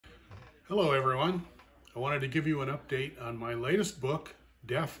Hello everyone. I wanted to give you an update on my latest book,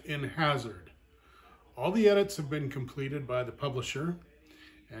 Death in Hazard. All the edits have been completed by the publisher,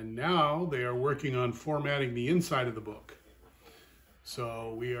 and now they are working on formatting the inside of the book.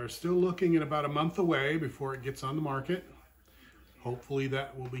 So we are still looking at about a month away before it gets on the market. Hopefully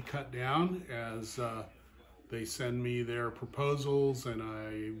that will be cut down as they send me their proposals and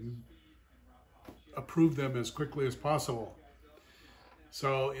I approve them as quickly as possible.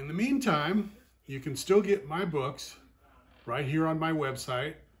 So in the meantime, you can still get my books right here on my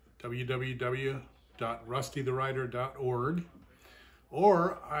website, www.rustythewriter.org.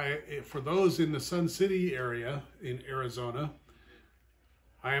 Or for those in the Sun City area in Arizona,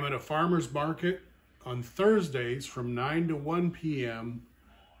 I am at a farmer's market on Thursdays from 9 to 1 p.m.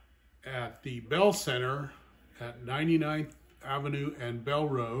 at the Bell Center at 99th Avenue and Bell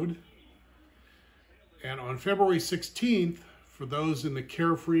Road. And on February 16th, for those in the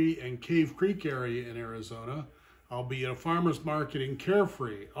Carefree and Cave Creek area in Arizona, I'll be at a farmer's market in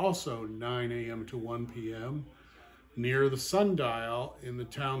Carefree, also 9 a.m. to 1 p.m., near the Sundial in the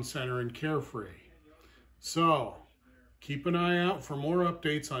town center in Carefree. So, keep an eye out for more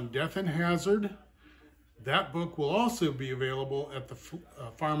updates on Death in Hazard. That book will also be available at the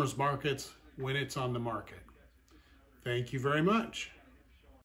farmer's markets when it's on the market. Thank you very much.